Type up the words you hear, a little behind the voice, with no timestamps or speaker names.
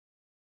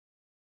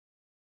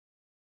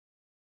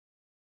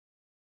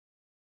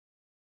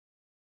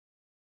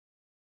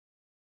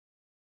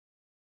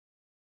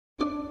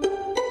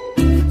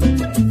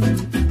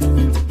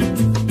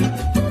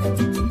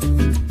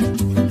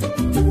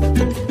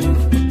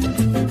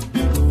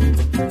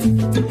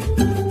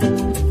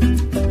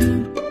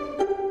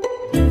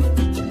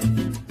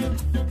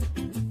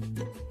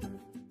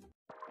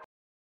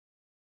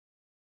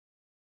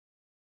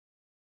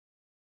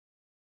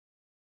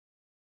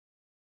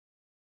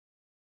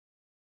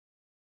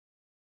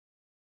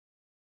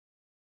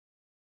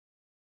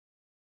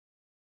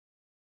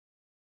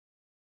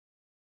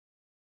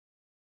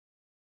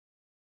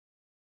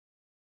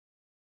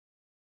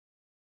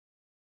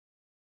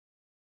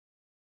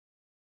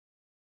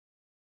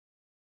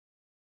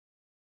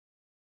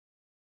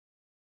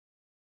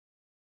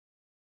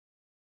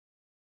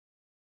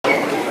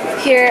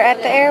Here at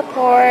the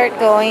airport,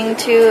 going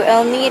to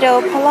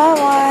Elnido,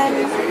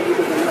 Palawan.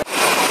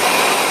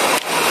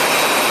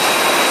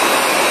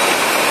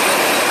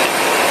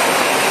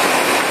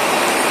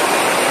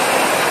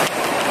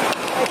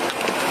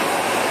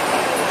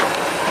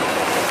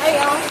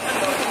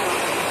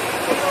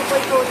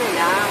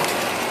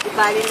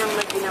 Bali nang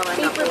maginawa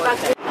na po.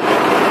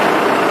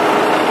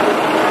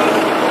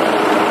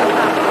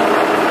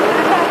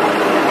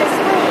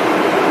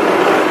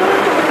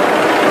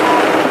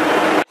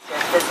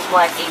 This is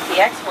flight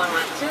ATX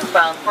 112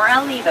 bound for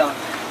Elnido.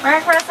 We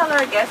request all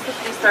our guests to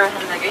please store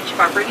hand luggage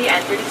properly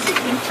enter the seat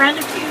in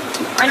front of you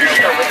or the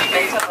door with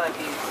space above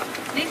you.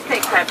 Please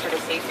take time for the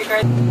safety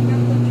guard.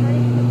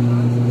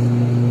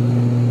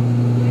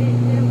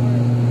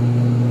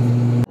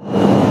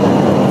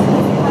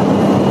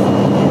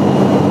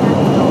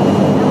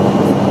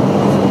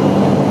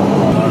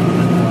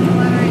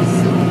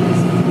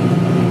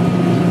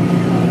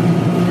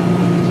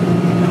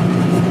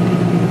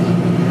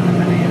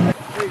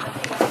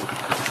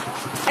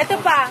 Ito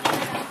pa.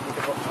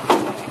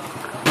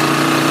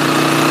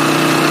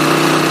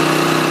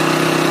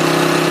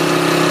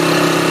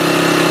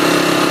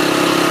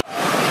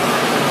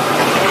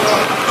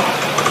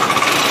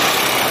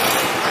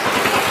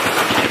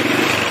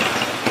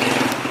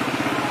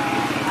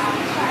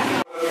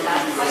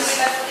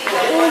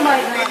 Oh my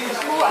god.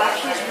 Oh,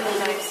 actually it's really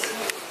nice.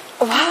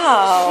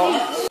 Wow.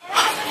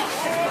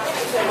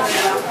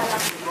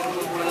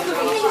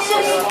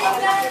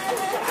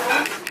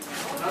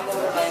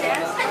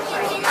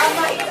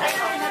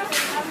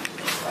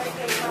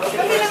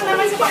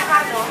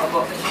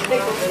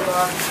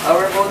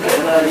 Our boat is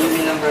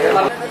unit number.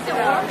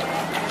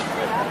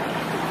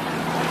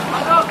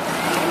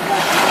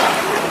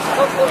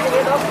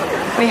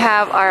 We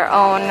have our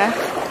own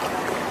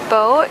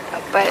boat,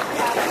 but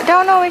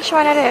don't know which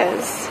one it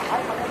is.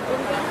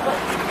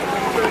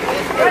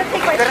 Where do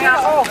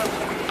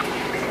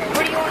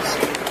you want to see?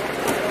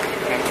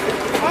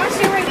 I want to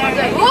see right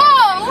there.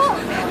 Whoa!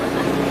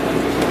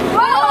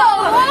 Whoa!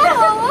 Whoa!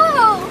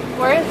 Whoa!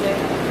 Where is it?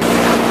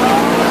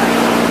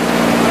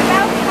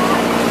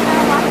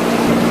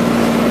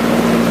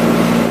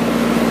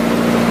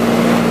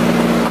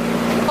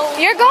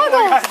 Your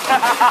goggles!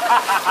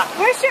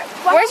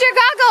 Where's your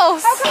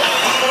goggles?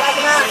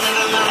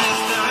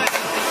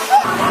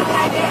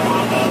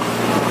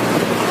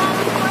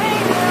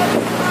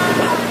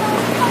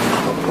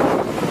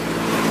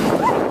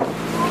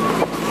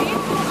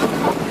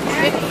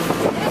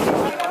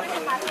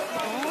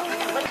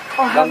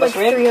 Gamba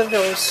shrimp. 3 of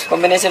those.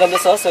 Combination of the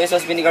sauce, soy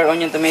sauce, vinegar,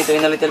 onion, tomato,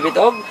 and a little bit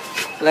of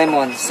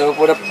lemon. So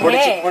for the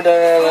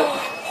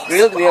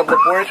grilled, we have the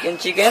pork and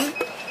chicken,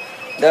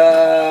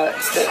 the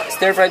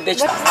stir-fried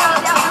vegetables.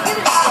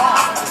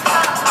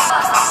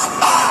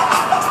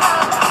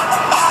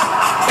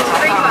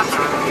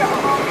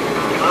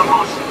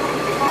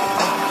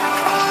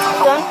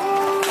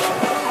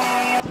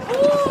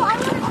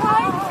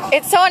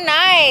 It's so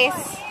nice.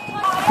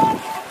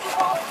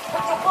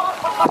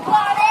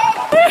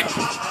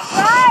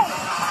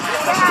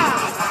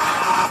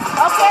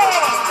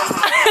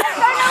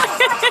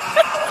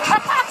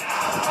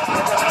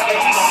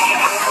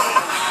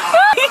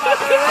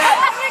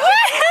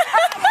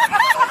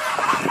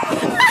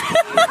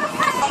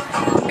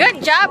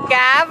 Good job,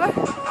 Gab.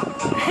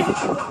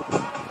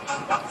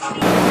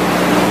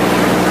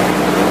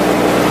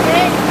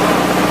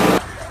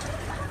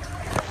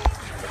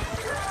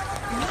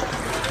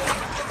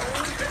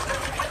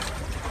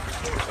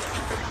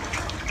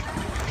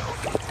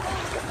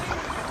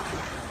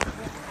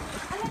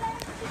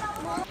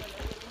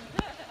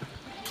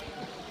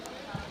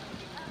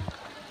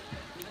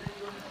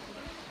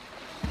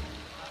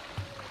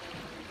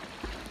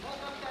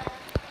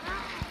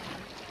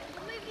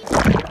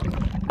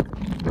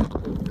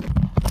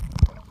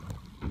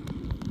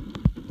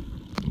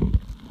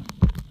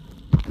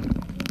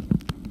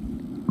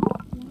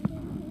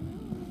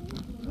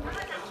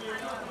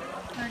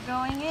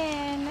 Going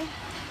in.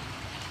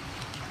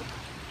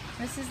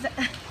 This is the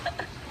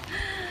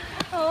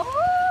oh.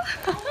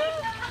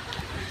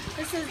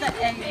 This is the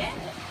egg.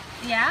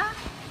 Yeah.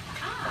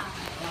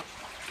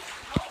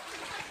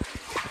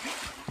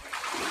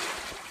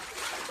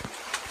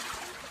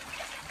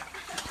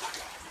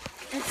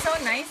 It's so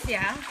nice,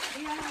 yeah.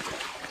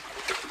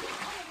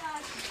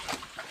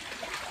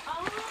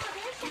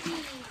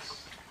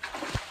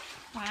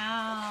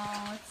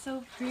 Wow, it's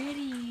so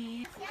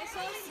pretty. I saw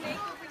a snake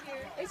over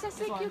here. It's a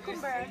sea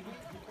cucumber.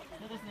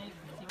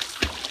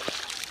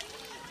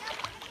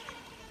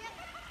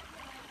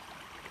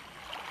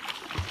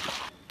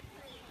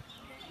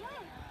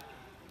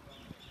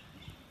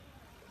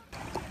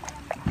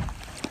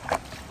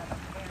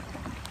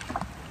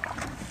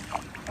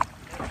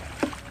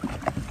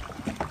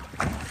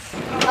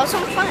 That was so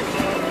fun.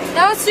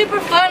 That was super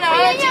fun. I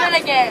want to do it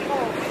again.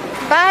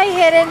 Bye,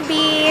 Hidden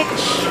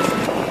Beach.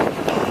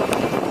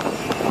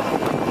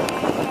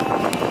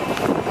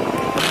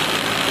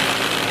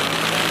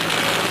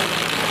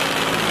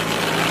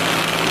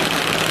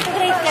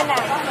 Grade ka na.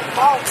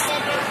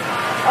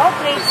 Oh,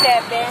 grade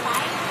 7.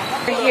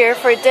 We're here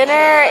for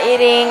dinner,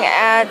 eating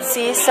at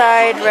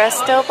Seaside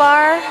Resto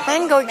Bar.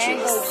 Mango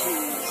juice.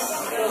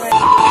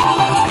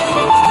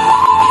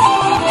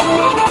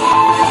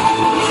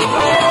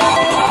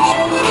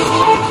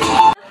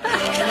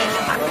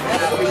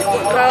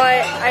 Well,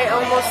 I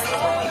almost...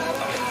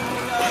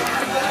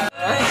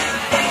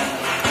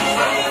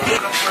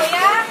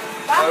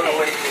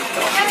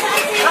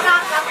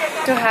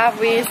 To have,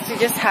 we used to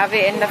just have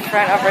it in the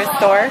front of our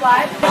store.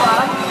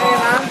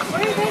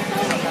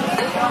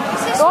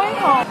 Going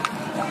home.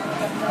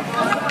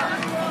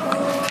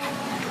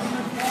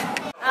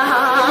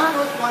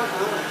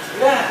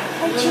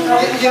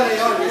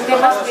 They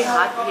must be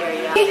hot here,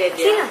 yeah.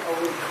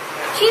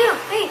 Chino,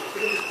 hey.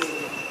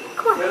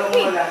 Come on,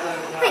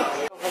 hey.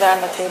 Over there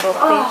on the table,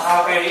 please.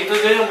 Okay, ito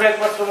din yung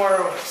breakfast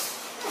tomorrow.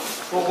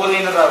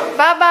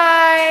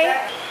 Bye-bye!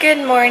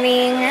 Good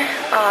morning.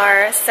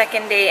 Our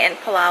second day in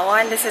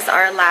Palawan. This is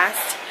our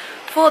last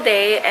full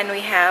day and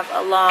we have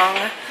a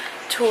long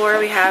tour.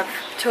 We have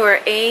tour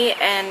A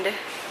and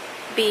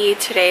B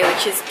today,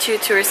 which is 2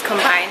 tours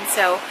combined.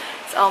 So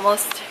it's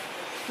almost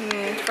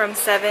from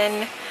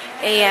 7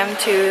 a.m.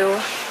 to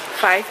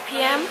 5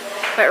 p.m.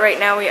 But right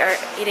now we are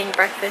eating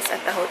breakfast at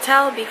the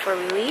hotel before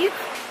we leave.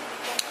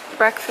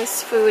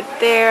 Breakfast food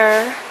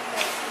there.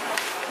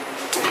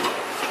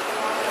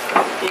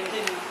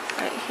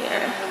 Right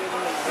here.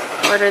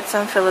 Ordered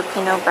some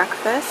Filipino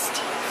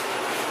breakfast.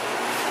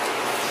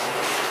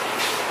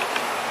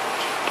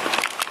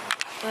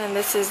 And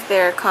this is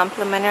their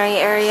complimentary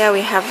area.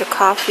 We have the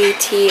coffee,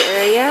 tea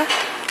area,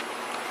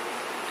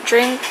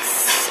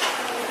 drinks,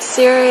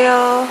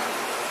 cereal,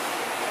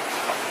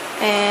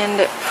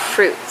 and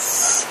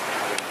fruits.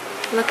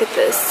 Look at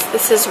this.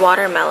 This is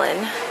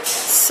watermelon.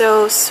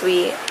 So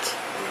sweet.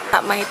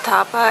 Got my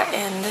tapa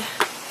and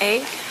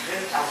egg.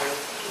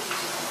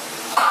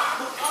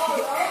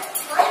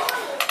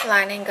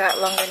 Lining got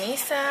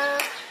longanisa.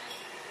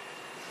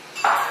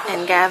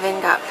 And Gavin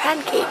got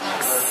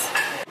pancakes.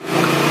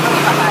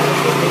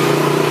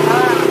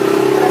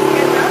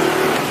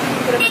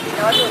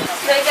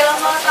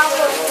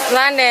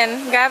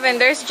 Landon, Gavin,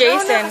 there's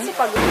Jason.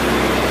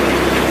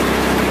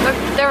 Look,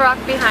 the rock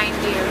behind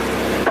you.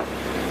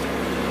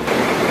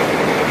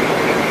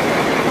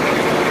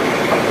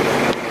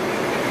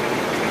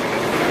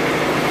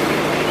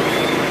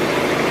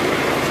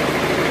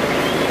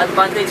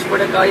 Advantage for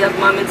the kayak,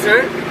 ma'am and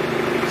sir,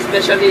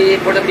 especially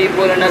for the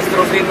people who are not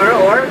straw swimmer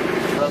or...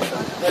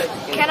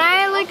 Can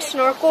I like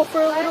snorkel for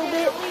a little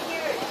bit?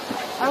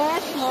 I want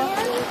to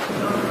snorkel.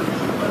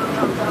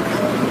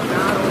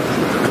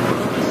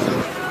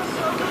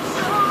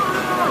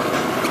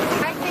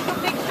 Can I take a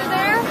picture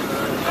there?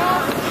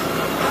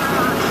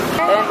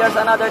 And there's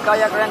another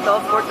kayak rental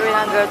for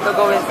 300 to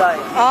go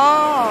inside.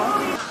 Oh.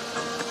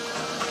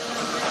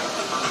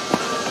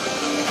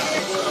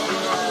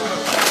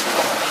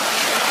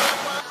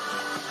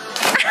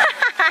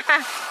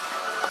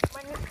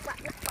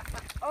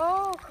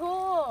 Oh,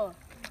 cool.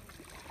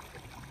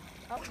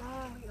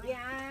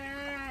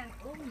 Yeah.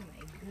 Oh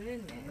my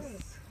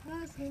goodness.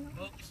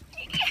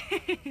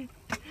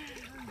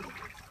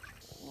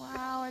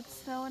 Wow, it's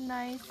so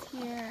nice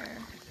here.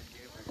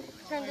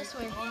 Turn this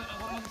way.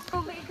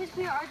 Oh, because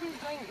we are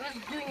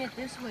doing it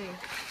this way.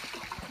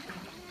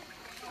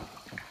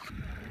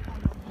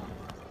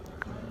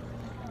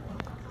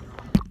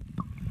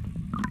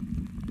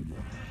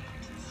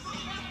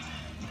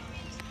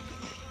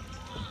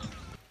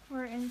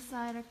 We're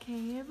inside a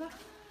cave.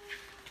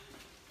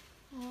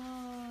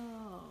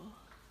 Whoa.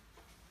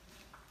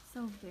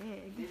 So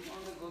big.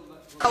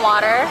 The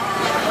water.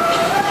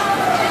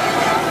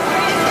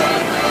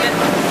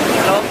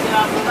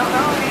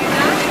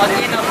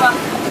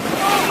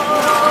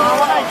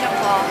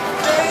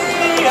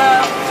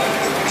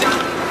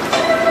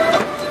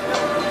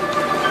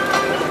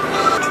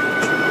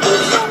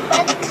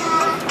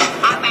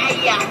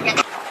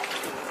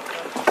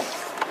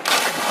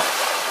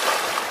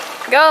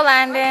 Go,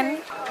 Landon.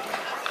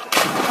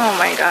 Oh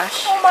my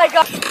gosh. Oh my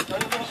god.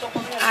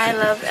 I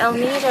love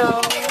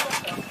Elnido.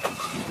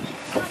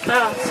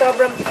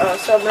 Sobrang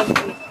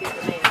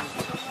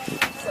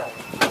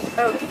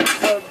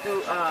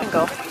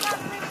Go.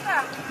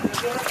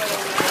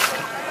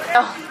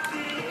 Oh.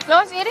 No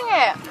one's eating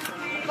it.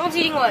 No one's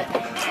eating what?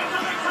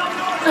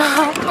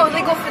 Oh,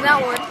 they go for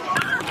that one.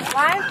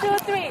 1, 2,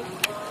 3.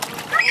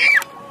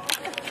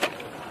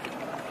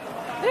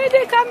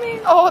 They're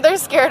coming. Oh, they're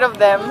scared of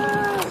them.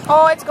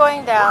 Oh, it's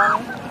going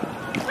down.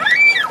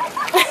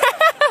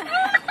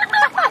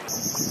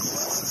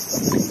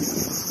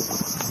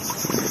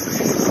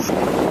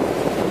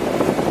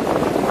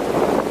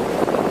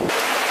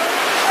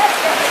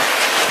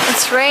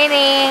 It's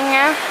raining.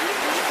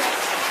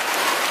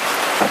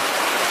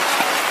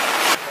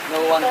 No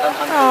one can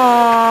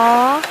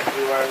Aww.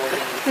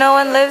 No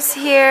one lives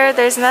here.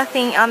 There's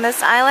nothing on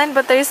this island,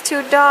 but there's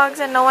 2 dogs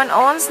and no one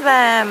owns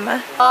them.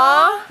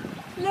 Aww.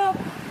 Look.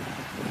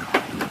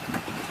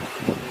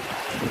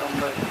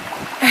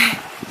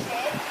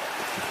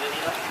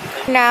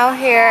 Now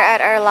here at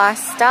our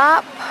last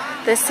stop.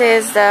 This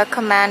is the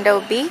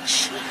Commando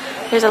Beach.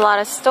 There's a lot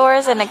of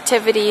stores and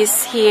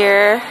activities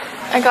here.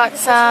 I got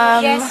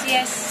some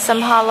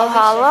halo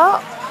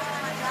halo.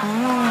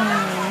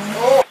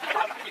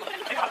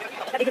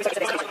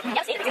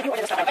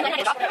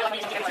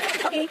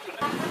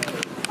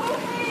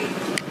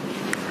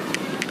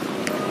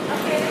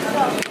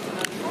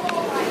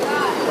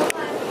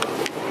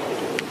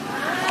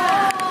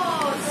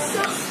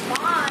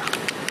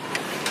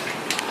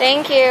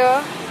 Thank you.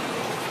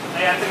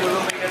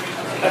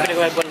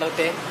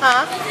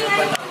 Huh?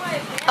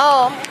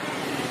 Oh.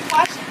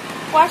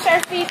 Wash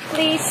our feet,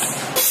 please.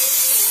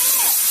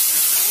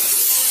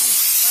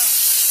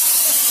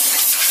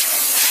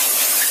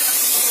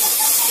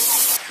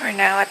 We're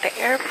now at the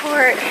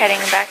airport, heading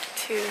back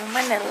to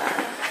Manila.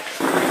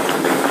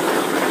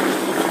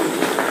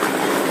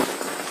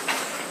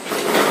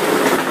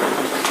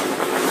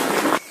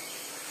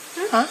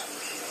 Huh?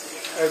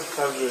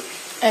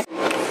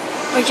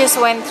 We just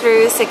went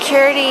through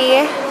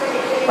security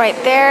right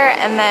there,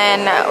 and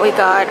then we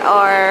got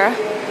our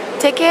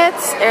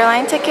tickets,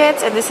 airline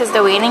tickets, and this is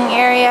the waiting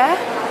area.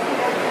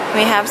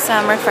 We have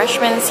some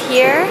refreshments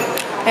here.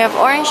 We have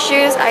orange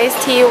juice,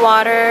 iced tea,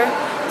 water,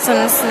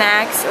 some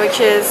snacks, which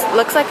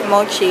looks like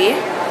mochi,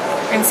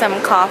 and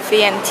some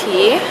coffee and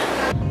tea.